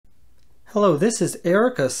Hello, this is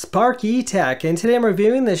Eric of Sparky Tech, and today I'm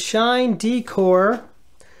reviewing the Shine Decor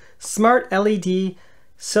Smart LED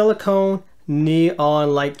Silicone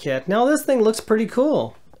Neon Light Kit. Now this thing looks pretty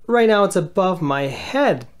cool. Right now it's above my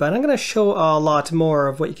head, but I'm going to show a lot more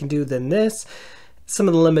of what you can do than this, some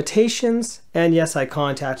of the limitations, and yes, I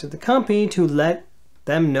contacted the company to let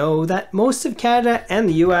them know that most of Canada and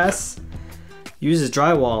the US uses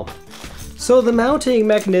drywall. So the mounting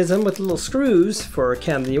mechanism with little screws for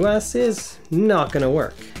Canada and the US is not going to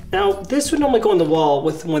work. Now this would normally go on the wall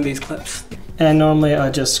with one of these clips, and normally I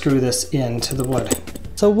just screw this into the wood.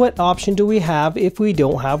 So what option do we have if we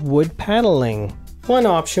don't have wood paneling? One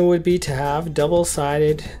option would be to have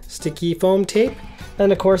double-sided sticky foam tape,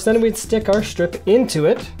 and of course then we'd stick our strip into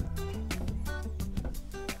it,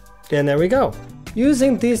 and there we go.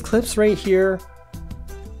 Using these clips right here,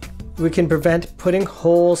 we can prevent putting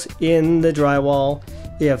holes in the drywall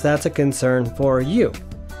if that's a concern for you.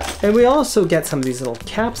 And we also get some of these little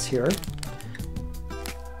caps here,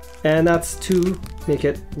 and that's to make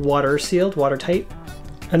it water sealed, watertight.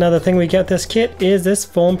 Another thing we get this kit is this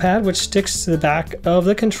foam pad which sticks to the back of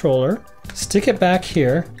the controller. Stick it back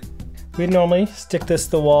here. We'd normally stick this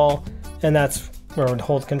to the wall, and that's where it would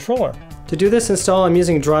hold the controller. To do this install, I'm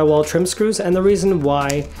using drywall trim screws, and the reason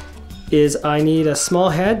why is I need a small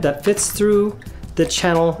head that fits through the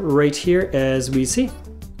channel right here as we see.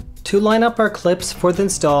 To line up our clips for the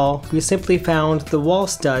install, we simply found the wall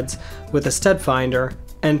studs with a stud finder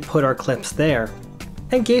and put our clips there,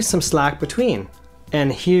 and gave some slack between.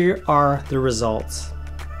 And here are the results.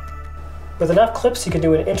 With enough clips, you can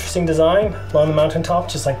do an interesting design along the mountaintop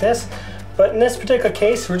just like this. But in this particular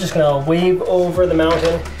case, we're just gonna wave over the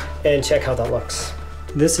mountain and check how that looks.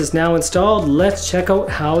 This is now installed. Let's check out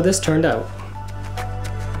how this turned out.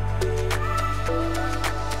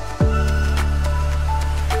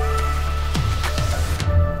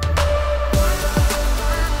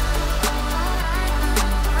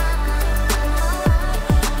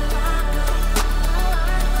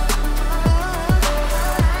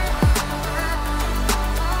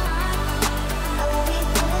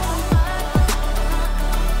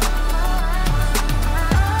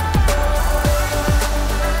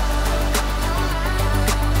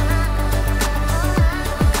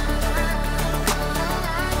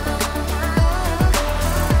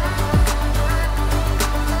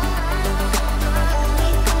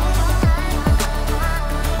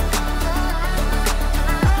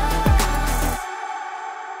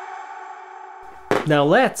 Now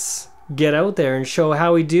let's get out there and show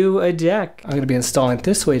how we do a deck. I'm going to be installing it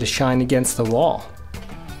this way to shine against the wall.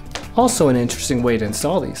 Also an interesting way to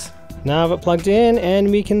install these. Now I have it plugged in and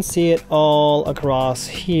we can see it all across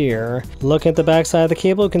here. Looking at the back side of the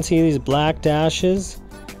cable, you can see these black dashes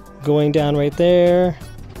going down right there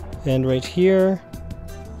and right here.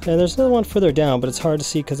 And there's another one further down, but it's hard to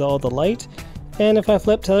see because of all the light. And if I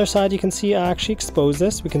flip to the other side, you can see I actually exposed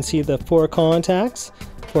this. We can see the 4 contacts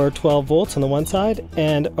for 12 volts on the one side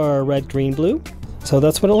and our red, green, blue. So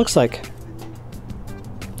that's what it looks like.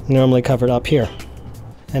 Normally covered up here.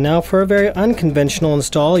 And now for a very unconventional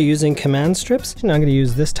install using command strips. And I'm going to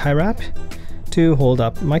use this tie wrap to hold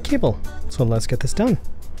up my cable. So let's get this done.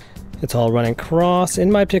 It's all running across. In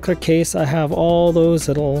my particular case, I have all those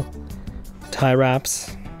little tie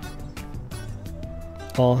wraps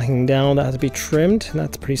all hanging down that has to be trimmed. And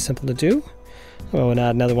that's pretty simple to do. I'm going to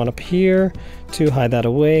add another one up here to hide that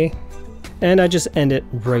away, and I just end it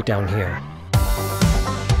right down here.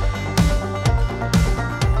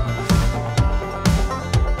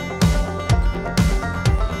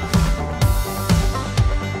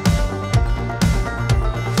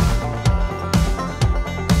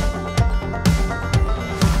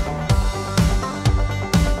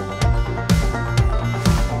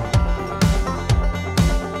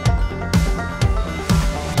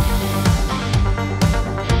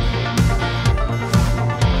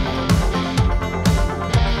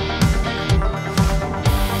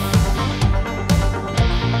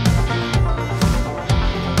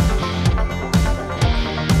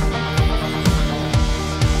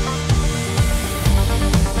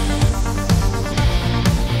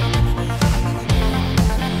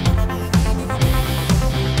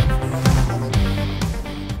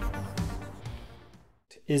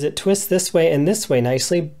 Is it twists this way and this way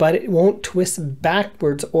nicely, but it won't twist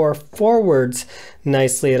backwards or forwards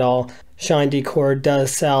nicely at all. Shine Decor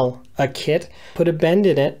does sell a kit. Put a bend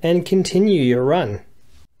in it and continue your run.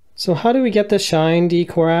 So how do we get the Shine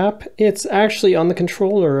Decor app? It's actually on the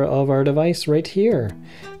controller of our device right here.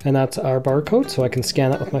 And that's our barcode, so I can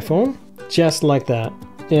scan that with my phone. Just like that.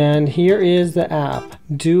 And here is the app,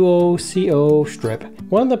 Duo CO Strip.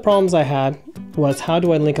 One of the problems I had was how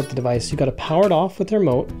do I link up the device? You got to power it off with the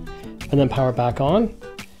remote and then power it back on,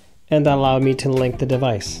 and that allowed me to link the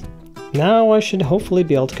device. Now I should hopefully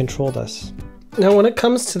be able to control this. Now when it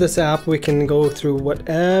comes to this app, we can go through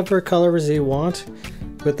whatever colors you want.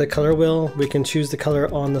 With the color wheel, we can choose the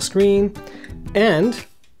color on the screen, and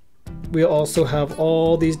we also have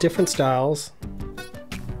all these different styles.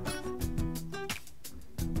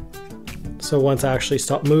 So once I actually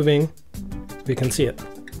stop moving, we can see it.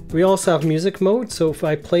 We also have music mode, so if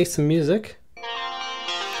I play some music,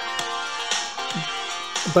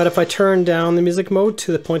 but if I turn down the music mode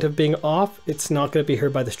to the point of being off, it's not going to be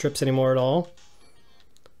heard by the strips anymore at all.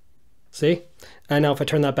 See? And now if I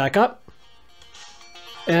turn that back up,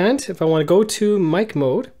 and if I want to go to mic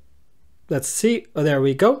mode, let's see, oh, there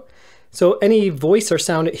we go. So any voice or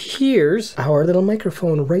sound it hears, our little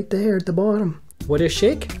microphone right there at the bottom. What is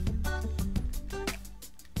shake?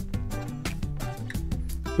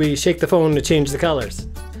 We shake the phone to change the colors.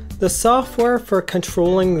 The software for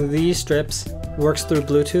controlling these strips works through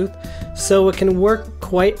Bluetooth, so it can work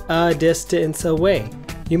quite a distance away.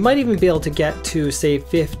 You might even be able to get to, say,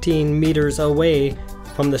 15 meters away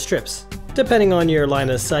from the strips, depending on your line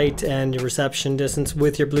of sight and your reception distance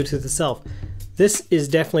with your Bluetooth itself. This is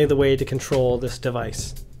definitely the way to control this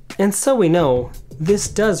device. And so we know this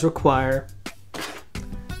does require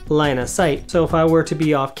line of sight. So if I were to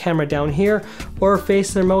be off camera down here or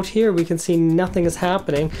face the remote here, we can see nothing is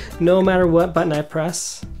happening no matter what button I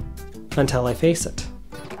press until I face it.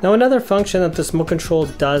 Now another function that this remote control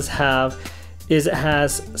does have is it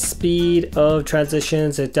has speed of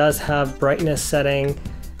transitions, it does have brightness setting,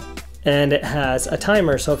 and it has a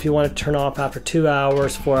timer. So if you want to turn off after 2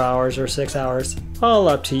 hours, 4 hours, or 6 hours, all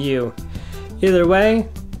up to you. Either way,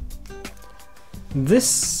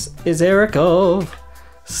 this is Eric of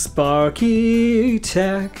Sparky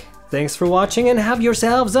Tech. Thanks for watching and have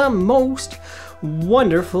yourselves a most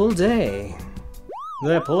wonderful day.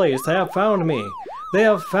 The police have found me. They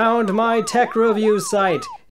have found my tech review site.